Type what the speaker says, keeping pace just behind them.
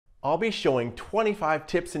I'll be showing 25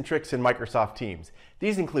 tips and tricks in Microsoft Teams.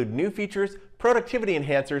 These include new features, productivity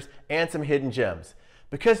enhancers, and some hidden gems.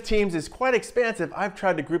 Because Teams is quite expansive, I've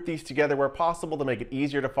tried to group these together where possible to make it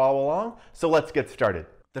easier to follow along, so let's get started.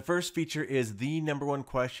 The first feature is the number one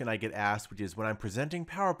question I get asked, which is when I'm presenting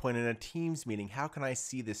PowerPoint in a Teams meeting, how can I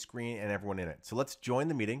see the screen and everyone in it? So let's join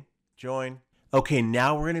the meeting. Join. Okay,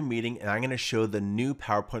 now we're in a meeting and I'm going to show the new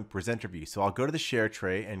PowerPoint presenter view. So I'll go to the share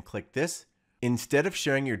tray and click this. Instead of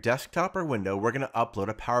sharing your desktop or window, we're going to upload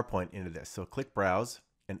a PowerPoint into this. So click Browse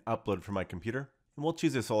and Upload from my computer, and we'll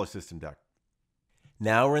choose a Solar System deck.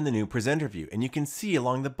 Now we're in the new presenter view, and you can see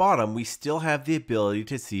along the bottom, we still have the ability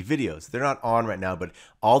to see videos. They're not on right now, but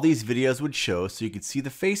all these videos would show so you could see the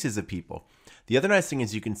faces of people. The other nice thing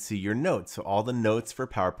is you can see your notes. So all the notes for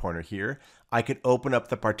PowerPoint are here. I could open up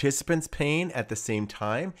the participants pane at the same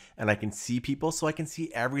time, and I can see people so I can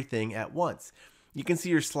see everything at once. You can see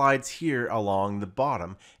your slides here along the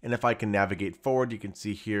bottom, and if I can navigate forward, you can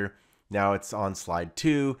see here, now it's on slide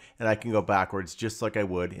 2, and I can go backwards just like I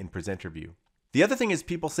would in presenter view. The other thing is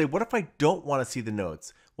people say, what if I don't want to see the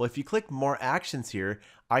notes? Well, if you click more actions here,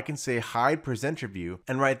 I can say hide presenter view,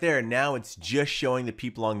 and right there, now it's just showing the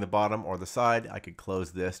people along the bottom or the side. I could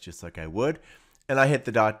close this just like I would, and I hit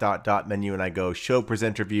the ... menu and I go show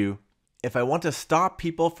presenter view. If I want to stop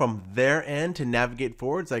people from their end to navigate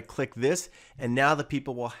forwards, I click this, and now the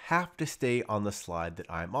people will have to stay on the slide that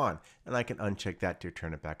I'm on, and I can uncheck that to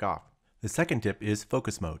turn it back off. The second tip is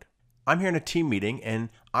focus mode. I'm here in a team meeting and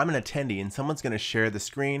I'm an attendee and someone's going to share the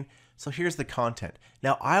screen. So here's the content.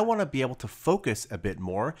 Now I want to be able to focus a bit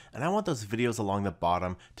more, and I want those videos along the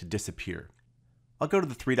bottom to disappear. I'll go to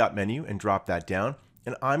the 3-dot menu and drop that down,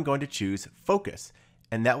 and I'm going to choose focus,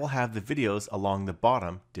 and that will have the videos along the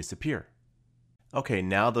bottom disappear. Okay,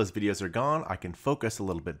 now those videos are gone. I can focus a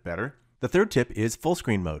little bit better. The third tip is full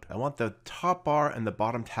screen mode. I want the top bar and the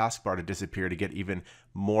bottom taskbar to disappear to get even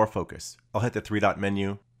more focus. I'll hit the 3-dot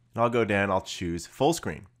menu, and I'll go down, I'll choose full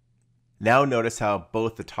screen. Now notice how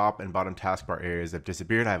both the top and bottom taskbar areas have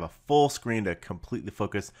disappeared. I have a full screen to completely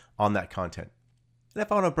focus on that content. And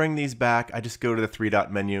if I want to bring these back, I just go to the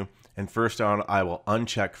 3-dot menu, and first on I will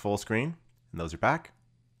uncheck full screen, and those are back.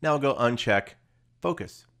 Now I'll go uncheck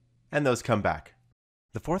focus, and those come back.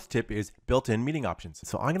 The fourth tip is built-in meeting options.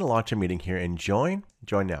 So I'm going to launch a meeting here and join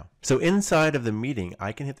now. So inside of the meeting,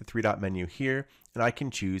 I can hit the 3-dot menu here and I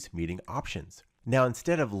can choose meeting options. Now,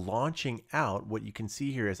 instead of launching out, what you can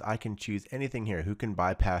see here is I can choose anything here. Who can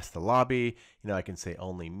bypass the lobby? I can say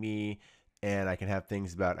only me, and I can have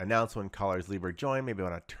things about announce when callers leave or join. Maybe I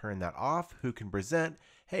want to turn that off. Who can present?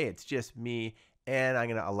 Hey, it's just me. And I'm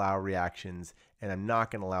going to allow reactions, and I'm not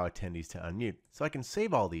going to allow attendees to unmute. So I can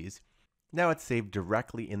save all these. Now it's saved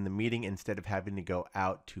directly in the meeting instead of having to go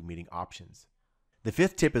out to meeting options. The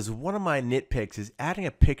fifth tip is one of my nitpicks is adding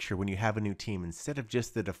a picture when you have a new team instead of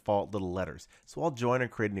just the default little letters. So I'll join or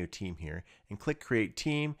create a new team here and click create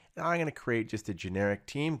team. Now I'm going to create just a generic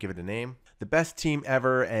team, give it a name, the best team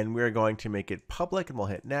ever, and we're going to make it public, and we'll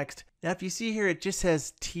hit next. Now if you see here, it just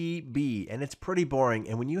says TB, and it's pretty boring.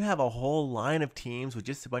 And when you have a whole line of teams with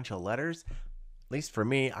just a bunch of letters, at least for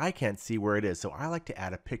me, I can't see where it is, so I like to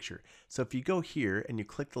add a picture. So if you go here and you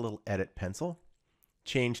click the little edit pencil,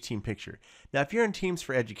 change team picture. Now if you're in Teams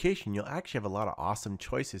for Education, you'll actually have a lot of awesome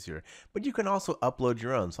choices here, but you can also upload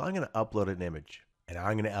your own. So I'm going to upload an image, and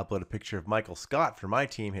I'm going to upload a picture of Michael Scott for my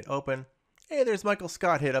team. Hit open. Hey, there's Michael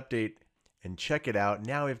Scott. Hit update and check it out.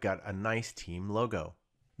 Now we've got a nice team logo.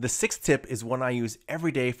 The sixth tip is one I use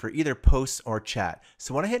every day for either posts or chat.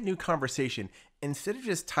 So when I hit new conversation, instead of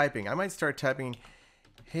just typing, I might start typing,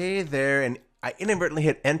 hey there, and I inadvertently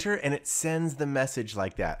hit enter and it sends the message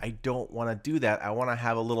like that. I don't want to do that. I want to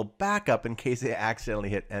have a little backup in case I accidentally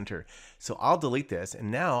hit enter. So I'll delete this, and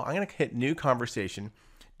now I'm going to hit new conversation,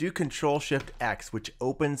 do CTRL-SHIFT-X, which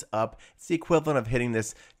opens up, it's the equivalent of hitting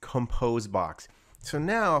this compose box. So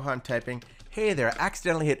now if I'm typing, hey there, I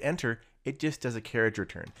accidentally hit enter, it just does a carriage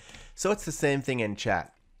return. So it's the same thing in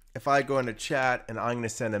chat. If I go into chat and I'm going to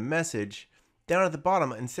send a message, down at the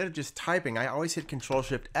bottom, instead of just typing, I always hit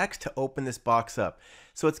CTRL-SHIFT-X to open this box up.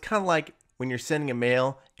 So it's kind of like when you're sending a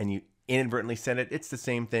mail and you inadvertently send it, it's the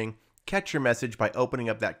same thing. Catch your message by opening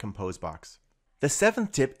up that compose box. The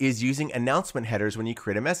seventh tip is using announcement headers when you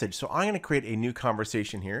create a message. So I'm going to create a new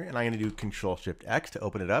conversation here, and I'm going to do CTRL-SHIFT-X to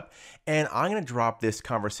open it up, and I'm going to drop this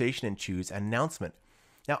conversation and choose announcement.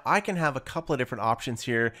 Now I can have a couple of different options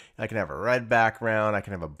here. I can have a red background, I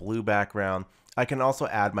can have a blue background. I can also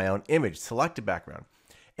add my own image, select a background.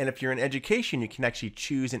 And if you're in education, you can actually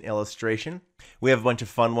choose an illustration. We have a bunch of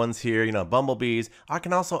fun ones here, bumblebees. I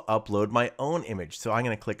can also upload my own image. So I'm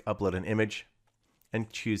going to click upload an image and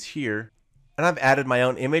choose here And I've added my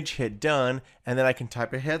own image, hit done, and then I can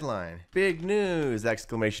type a headline. Big news!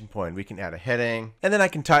 Exclamation point. We can add a heading, and then I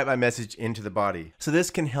can type my message into the body. So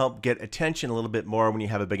this can help get attention a little bit more when you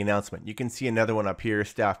have a big announcement. You can see another one up here,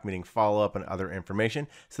 staff meeting follow-up and other information.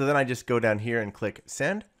 So then I just go down here and click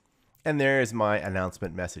send, and there is my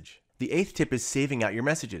announcement message. The 8th tip is saving out your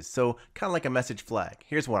messages. So kind of like a message flag.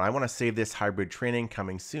 Here's one. I want to save this hybrid training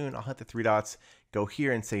coming soon. I'll hit the 3 dots, go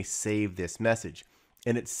here and say save this message.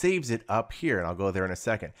 And it saves it up here, and I'll go there in a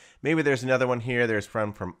second. Maybe there's another one here. There's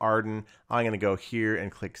from Arden. I'm going to go here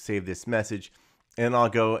and click save this message, and I'll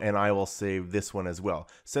go and I will save this one as well.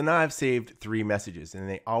 So now I've saved 3 messages, and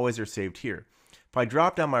they always are saved here. If I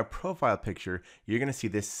drop down my profile picture, you're going to see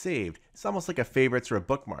this saved. It's almost like a favorites or a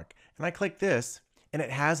bookmark. And I click this, and it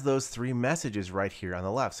has those 3 messages right here on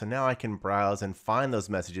the left. So now I can browse and find those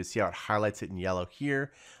messages. See how it highlights it in yellow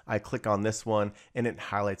here? I click on this one and it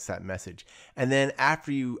highlights that message. And then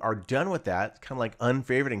after you are done with that, kind of like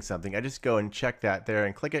unfavoriting something, I just go and check that there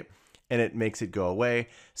and click it, and it makes it go away.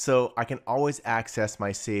 So I can always access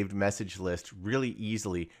my saved message list really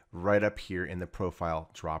easily right up here in the profile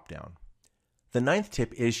dropdown. The 9th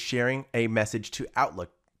tip is sharing a message to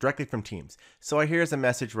Outlook directly from Teams. So here's a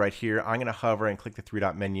message right here. I'm going to hover and click the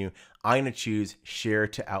 3-dot menu. I'm going to choose Share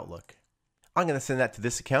to Outlook. I'm going to send that to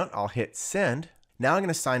this account. I'll hit Send. Now I'm going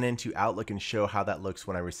to sign into Outlook and show how that looks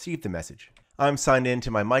when I receive the message. I'm signed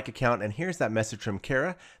into my mic account, and here's that message from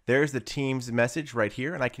Kara. There's the Teams message right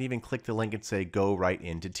here, and I can even click the link and say go right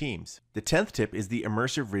into Teams. The 10th tip is the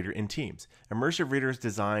Immersive Reader in Teams. Immersive Reader is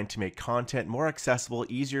designed to make content more accessible,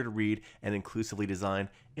 easier to read, and inclusively designed.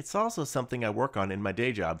 It's also something I work on in my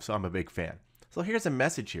day job, so I'm a big fan. So here's a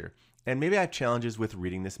message here, and maybe I have challenges with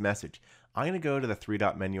reading this message. I'm going to go to the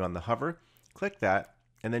 3-dot menu on the hover, click that,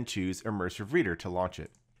 and then choose Immersive Reader to launch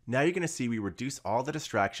it. Now you're going to see we reduce all the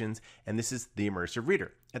distractions, and this is the Immersive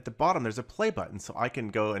Reader. At the bottom there's a play button, so I can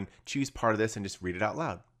go and choose part of this and just read it out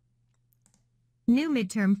loud. New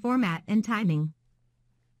midterm format and timing.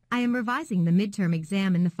 I am revising the midterm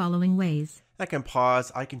exam in the following ways. I can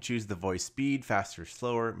pause, I can choose the voice speed, faster,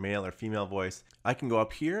 slower, male or female voice. I can go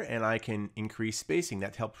up here and I can increase spacing.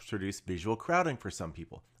 That helps reduce visual crowding for some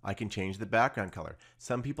people. I can change the background color.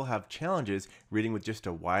 Some people have challenges reading with just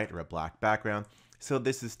a white or a black background, so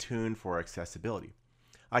this is tuned for accessibility.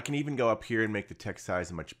 I can even go up here and make the text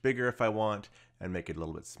size much bigger if I want, and make it a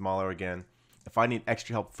little bit smaller again. If I need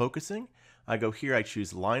extra help focusing, I go here, I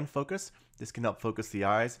choose line focus. This can help focus the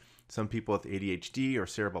eyes. Some people with ADHD or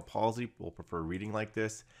cerebral palsy will prefer reading like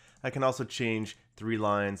this. I can also change 3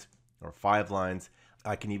 lines or 5 lines.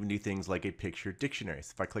 I can even do things like a picture dictionary.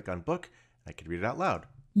 So if I click on book, I can read it out loud.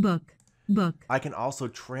 Book, book. I can also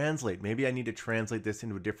translate. Maybe I need to translate this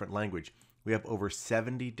into a different language. We have over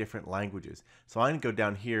 70 different languages. So I'm going to go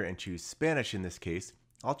down here and choose Spanish in this case.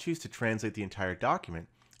 I'll choose to translate the entire document,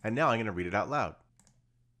 and now I'm going to read it out loud.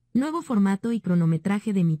 Nuevo formato y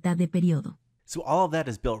cronometraje de mitad de periodo. So all of that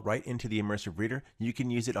is built right into the Immersive Reader. You can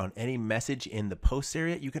use it on any message in the posts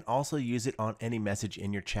area. You can also use it on any message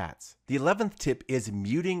in your chats. The 11th tip is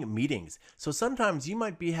muting meetings. So sometimes you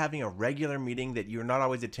might be having a regular meeting that you're not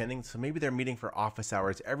always attending. So maybe they're meeting for office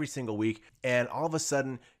hours every single week, and all of a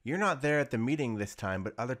sudden you're not there at the meeting this time,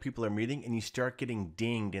 but other people are meeting, and you start getting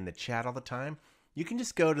dinged in the chat all the time. You can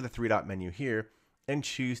just go to the 3-dot menu here and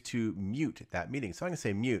choose to mute that meeting. So I'm going to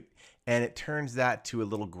say mute, and it turns that to a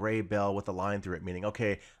little gray bell with a line through it, meaning,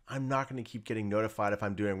 okay, I'm not going to keep getting notified if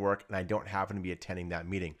I'm doing work and I don't happen to be attending that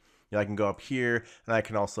meeting. You know, I can go up here, and I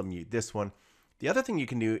can also mute this one. The other thing you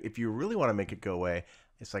can do, if you really want to make it go away,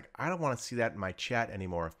 it's like, I don't want to see that in my chat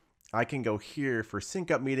anymore. I can go here for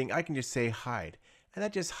sync up meeting. I can just say hide, and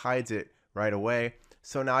that just hides it right away.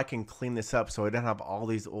 So now I can clean this up so I don't have all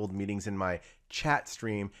these old meetings in my chat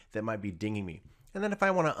stream that might be dinging me. And then if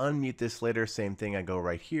I want to unmute this later, same thing, I go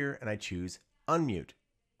right here and I choose unmute.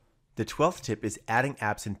 The 12th tip is adding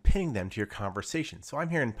apps and pinning them to your conversation. So I'm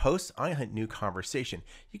here in posts, I hit new conversation.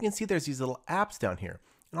 You can see there's these little apps down here.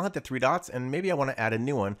 And I'll hit the 3 dots, and maybe I want to add a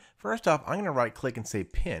new one. First off, I'm going to right click and say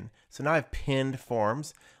pin. So now I've pinned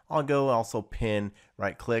forms. I'll go also pin,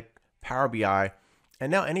 right click, Power BI.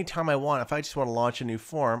 And now anytime I want, if I just want to launch a new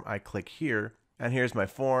form, I click here, and here's my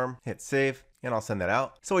form, hit save, and I'll send that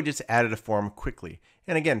out. So I just added a form quickly.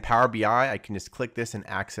 And again, Power BI, I can just click this and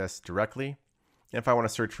access directly. And if I want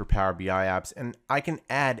to search for Power BI apps, and I can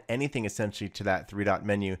add anything essentially to that 3-dot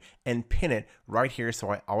menu and pin it right here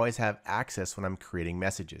so I always have access when I'm creating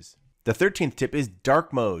messages. The 13th tip is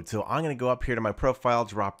dark mode. So I'm going to go up here to my profile,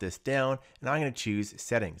 drop this down, and I'm going to choose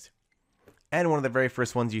settings. And one of the very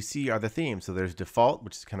first ones you see are the themes. So there's default,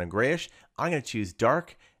 which is kind of grayish. I'm going to choose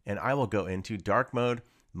dark, and I will go into dark mode.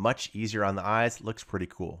 Much easier on the eyes, looks pretty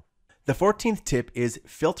cool. The 14th tip is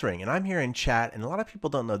filtering, and I'm here in chat, and a lot of people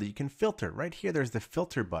don't know that you can filter. Right here, there's the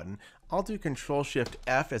filter button. I'll do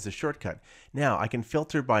CTRL-SHIFT-F as a shortcut. Now, I can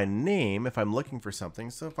filter by name if I'm looking for something.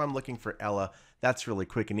 So if I'm looking for Ella, that's really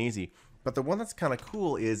quick and easy. But the one that's kind of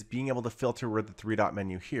cool is being able to filter with the three-dot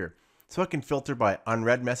menu here. So I can filter by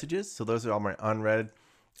unread messages. So those are all my unread.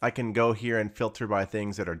 I can go here and filter by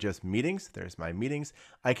things that are just meetings. There's my meetings.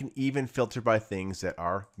 I can even filter by things that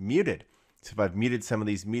are muted. So if I've muted some of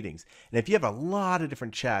these meetings. And if you have a lot of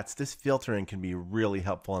different chats, this filtering can be really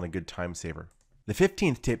helpful and a good time saver. The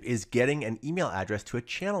 15th tip is getting an email address to a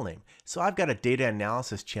channel name. So I've got a data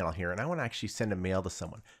analysis channel here, and I want to actually send a mail to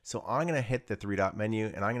someone. So I'm going to hit the three-dot menu,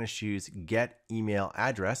 and I'm going to choose Get Email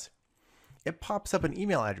Address. It pops up an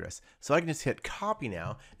email address. So I can just hit copy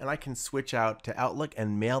now, and I can switch out to Outlook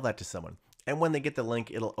and mail that to someone. And when they get the link,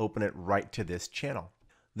 it'll open it right to this channel.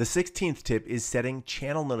 The 16th tip is setting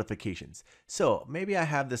channel notifications. So maybe I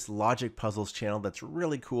have this logic puzzles channel that's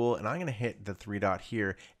really cool, and I'm going to hit the three-dot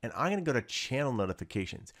here, and I'm going to go to channel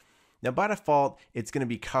notifications. Now by default, it's going to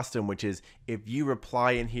be custom, which is if you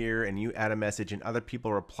reply in here and you add a message and other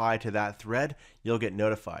people reply to that thread, you'll get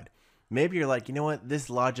notified. Maybe you're like, you know what, this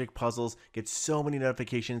logic puzzles gets so many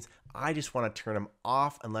notifications, I just want to turn them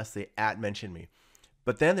off unless they @mention me.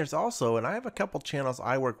 But then there's also, and I have a couple channels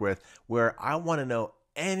I work with where I want to know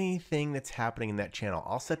anything that's happening in that channel.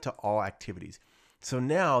 I'll set to all activities. So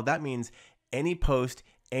now that means any post,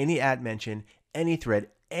 any @mention, any thread,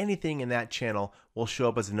 anything in that channel will show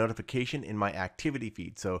up as a notification in my activity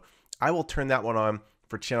feed. So I will turn that one on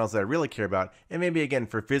for channels that I really care about. And maybe again,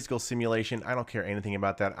 for physical simulation, I don't care anything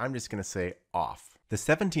about that. I'm just going to say off. The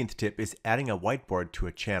 17th tip is adding a whiteboard to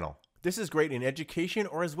a channel. This is great in education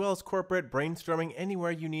or as well as corporate brainstorming,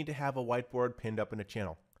 anywhere you need to have a whiteboard pinned up in a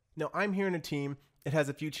channel. Now I'm here in a team. It has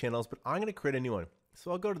a few channels, but I'm going to create a new one.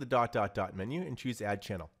 So I'll go to the ... menu and choose Add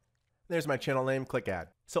Channel. There's my channel name, click Add.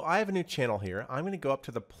 So I have a new channel here. I'm going to go up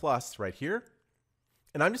to the plus right here,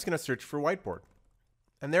 and I'm just going to search for Whiteboard.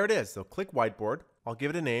 And there it is. So click Whiteboard. I'll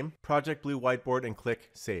give it a name, Project Blue Whiteboard, and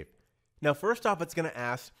click Save. Now first off, it's going to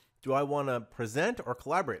ask, do I want to present or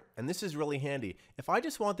collaborate? And this is really handy. If I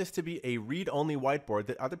just want this to be a read-only whiteboard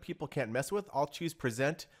that other people can't mess with, I'll choose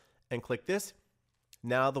Present and click this.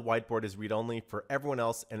 Now the whiteboard is read-only for everyone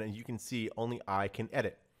else, and you can see only I can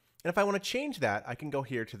edit. And if I want to change that, I can go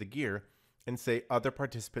here to the gear and say other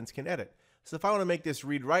participants can edit. So if I want to make this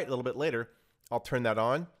read-write a little bit later, I'll turn that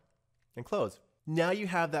on and close. Now you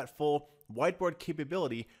have that full whiteboard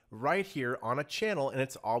capability right here on a channel, and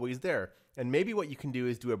it's always there. And maybe what you can do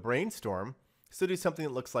is do a brainstorm, so do something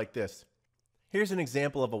that looks like this. Here's an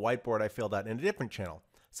example of a whiteboard I filled out in a different channel.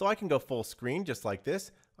 So I can go full screen just like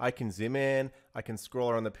this. I can zoom in, I can scroll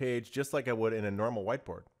around the page just like I would in a normal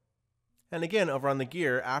whiteboard. And again, over on the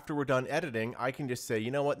gear, after we're done editing, I can just say, you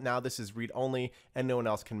know what, now this is read only and no one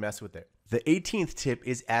else can mess with it. The 18th tip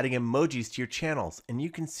is adding emojis to your channels. And you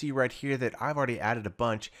can see right here that I've already added a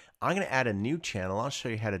bunch. I'm going to add a new channel. I'll show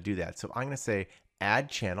you how to do that. So I'm going to say Add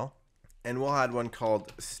Channel, and we'll add one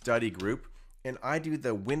called Study Group. And I do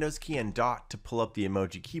the Windows key and dot to pull up the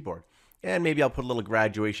emoji keyboard. And maybe I'll put a little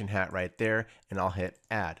graduation hat right there, and I'll hit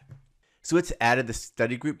Add. So it's added the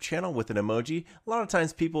study group channel with an emoji. A lot of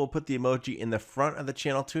times people will put the emoji in the front of the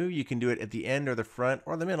channel too. You can do it at the end or the front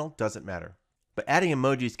or the middle, doesn't matter. But adding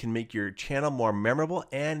emojis can make your channel more memorable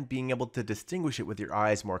and being able to distinguish it with your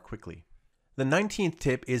eyes more quickly. The 19th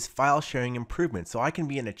tip is file sharing improvements. So I can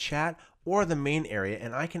be in a chat or the main area,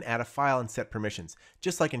 and I can add a file and set permissions,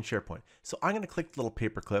 just like in SharePoint. So I'm going to click the little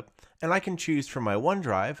paperclip, and I can choose from my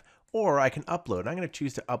OneDrive, or I can upload. I'm going to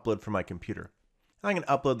choose to upload from my computer. I'm going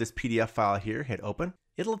to upload this PDF file here, hit open.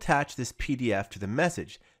 It'll attach this PDF to the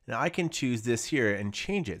message. Now I can choose this here and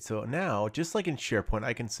change it. So now, just like in SharePoint,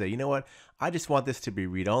 I can say, you know what, I just want this to be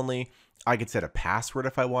read-only. I could set a password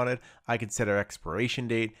if I wanted. I could set an expiration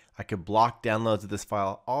date. I could block downloads of this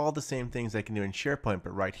file. All the same things I can do in SharePoint,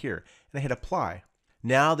 but right here. And I hit apply.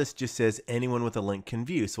 Now this just says anyone with a link can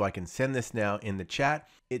view. So I can send this now in the chat.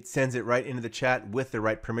 It sends it right into the chat with the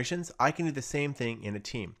right permissions. I can do the same thing in a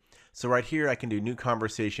team. So right here, I can do new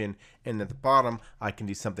conversation, and at the bottom, I can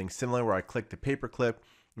do something similar where I click the paperclip.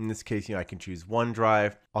 In this case, I can choose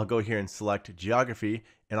OneDrive. I'll go here and select geography,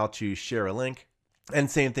 and I'll choose share a link. And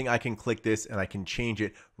same thing, I can click this and I can change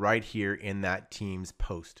it right here in that Teams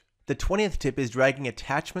post. The 20th tip is dragging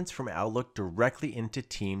attachments from Outlook directly into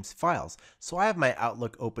Teams files. So I have my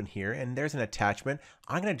Outlook open here, and there's an attachment.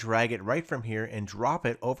 I'm going to drag it right from here and drop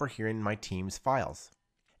it over here in my Teams files.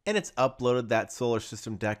 And it's uploaded that solar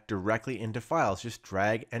system deck directly into files. Just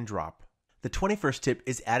drag and drop. The 21st tip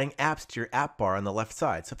is adding apps to your app bar on the left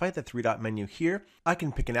side. So if I hit the three-dot menu here, I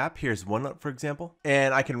can pick an app. Here's OneNote, for example,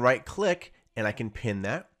 and I can right-click and I can pin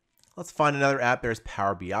that. Let's find another app. There's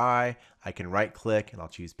Power BI. I can right-click and I'll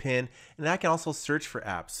choose pin, and I can also search for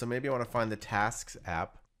apps. So maybe I want to find the Tasks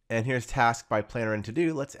app, and here's Task by Planner and To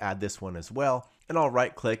Do. Let's add this one as well, and I'll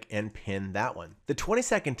right-click and pin that one. The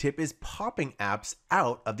 22nd tip is popping apps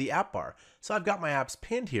out of the app bar. So I've got my apps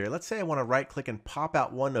pinned here. Let's say I want to right-click and pop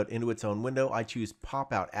out OneNote into its own window. I choose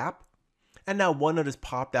Pop Out App, and now OneNote is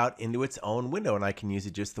popped out into its own window, and I can use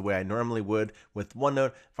it just the way I normally would with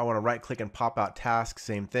OneNote. If I want to right-click and pop out Tasks,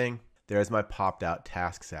 same thing. There's my popped out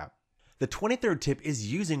Tasks app. The 23rd tip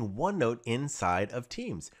is using OneNote inside of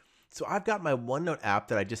Teams. So I've got my OneNote app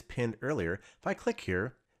that I just pinned earlier. If I click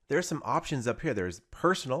here, there's some options up here. There's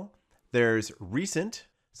Personal, there's Recent.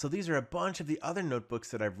 So these are a bunch of the other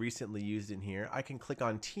notebooks that I've recently used in here. I can click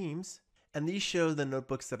on Teams, and these show the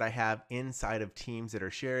notebooks that I have inside of Teams that are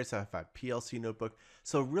shared. So I've got PLC notebook.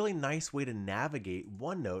 So a really nice way to navigate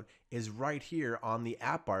OneNote is right here on the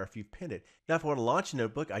app bar if you've pinned it. Now if I want to launch a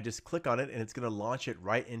notebook, I just click on it and it's going to launch it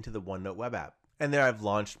right into the OneNote web app. And there I've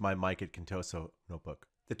launched my Mike at Contoso notebook.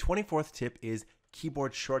 The 24th tip is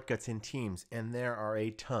keyboard shortcuts in Teams, and there are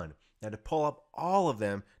a ton. Now to pull up all of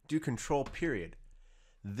them, do Control period.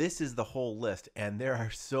 This is the whole list, and there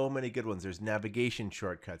are so many good ones. There's navigation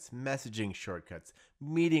shortcuts, messaging shortcuts,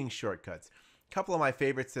 meeting shortcuts. A couple of my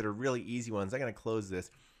favorites that are really easy ones. I'm going to close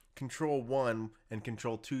this. Control 1 and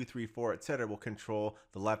Control 2, 3, 4, etc. will control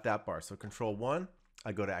the left app bar. So Control 1,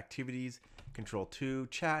 I go to Activities, Control 2,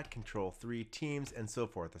 Chat, Control 3, Teams, and so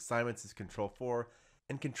forth. Assignments is Control 4,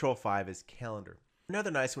 and Control 5 is Calendar.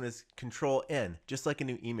 Another nice one is Control N, just like a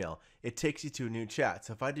new email. It takes you to a new chat.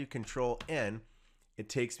 So if I do Control N, it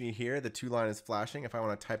takes me here. The two line is flashing. If I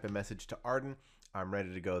want to type a message to Arden, I'm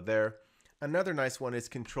ready to go there. Another nice one is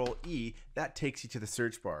Control E. That takes you to the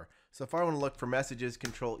search bar. So if I want to look for messages,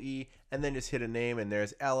 Control E, and then just hit a name, and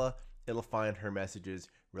there's Ella. It'll find her messages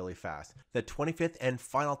really fast. The 25th and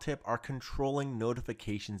final tip are controlling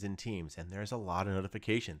notifications in Teams, and there's a lot of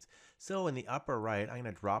notifications. So in the upper right, I'm going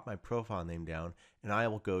to drop my profile name down, and I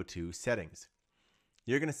will go to Settings.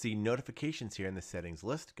 You're going to see notifications here in the Settings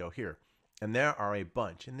list. Go here. And there are a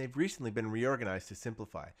bunch, and they've recently been reorganized to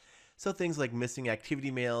simplify. So things like missing activity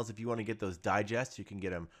mails, if you want to get those digests, you can get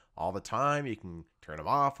them all the time, you can turn them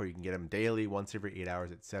off, or you can get them daily, once every 8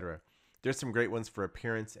 hours, etc. There's some great ones for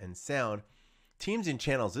appearance and sound. Teams and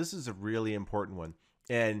channels, this is a really important one.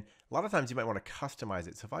 And a lot of times you might want to customize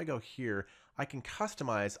it. So if I go here, I can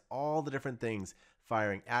customize all the different things,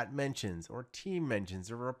 firing at mentions or team mentions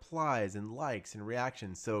or replies and likes and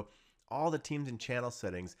reactions. So all the teams and channel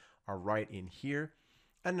settings are right in here.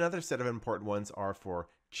 And another set of important ones are for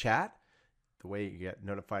chat, the way you get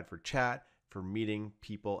notified for chat, for meeting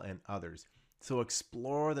people and others. So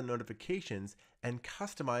explore the notifications and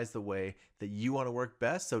customize the way that you want to work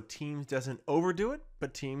best so Teams doesn't overdo it,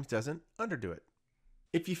 but Teams doesn't underdo it.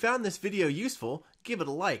 If you found this video useful, give it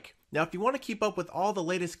a like. Now, if you want to keep up with all the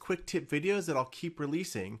latest quick tip videos that I'll keep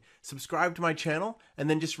releasing, subscribe to my channel and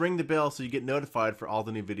then just ring the bell so you get notified for all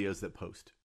the new videos that post.